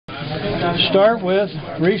Start with,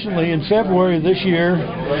 recently in February of this year,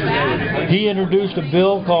 he introduced a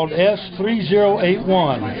bill called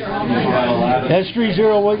S-3081.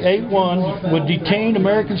 S-3081 would detain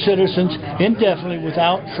American citizens indefinitely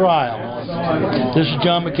without trial. This is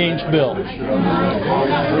John McCain's bill.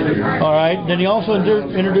 All right. Then he also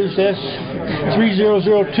introduced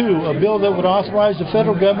S-3002, a bill that would authorize the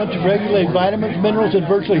federal government to regulate vitamins, minerals, and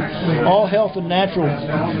virtually all health and natural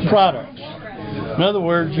products. In other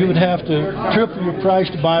words, you would have to triple your price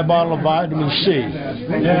to buy a bottle of vitamin C.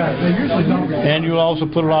 And you'll also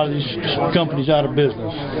put a lot of these companies out of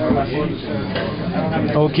business.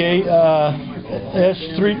 Okay,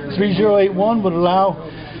 S-3081 would allow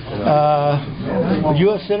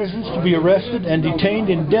U.S. citizens to be arrested and detained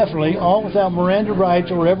indefinitely, all without Miranda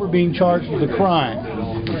rights or ever being charged with a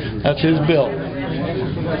crime. That's his bill.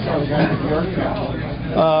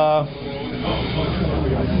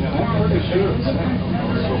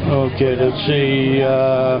 Okay, let's see.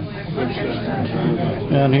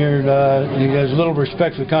 And here, he has little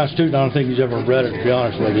respect for the Constitution. I don't think he's ever read it, to be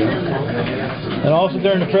honest with you. And also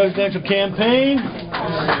during the presidential campaign,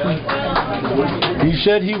 he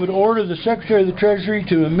said he would order the Secretary of the Treasury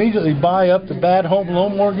to immediately buy up the bad home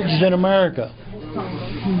loan mortgages in America.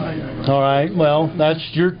 All right, well, that's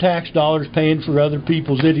your tax dollars paying for other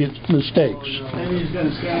people's idiot mistakes.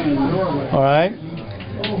 All right.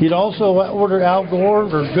 He'd also order Al Gore,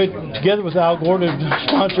 or together with Al Gore, to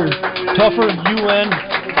sponsor tougher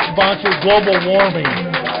UN-sponsored global warming.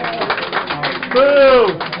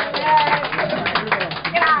 Boo!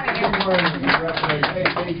 Get out of here.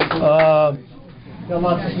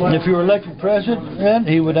 If you were elected president,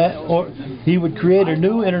 he would create a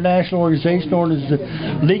new international organization known as the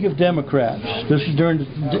League of Democrats. This is during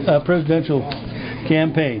the presidential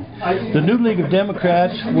campaign. The new League of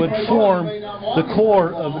Democrats would form the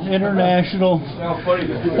core of an international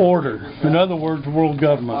order. In other words, world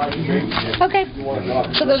government. Okay,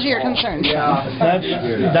 so those are your concerns.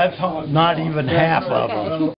 That's not even half of them.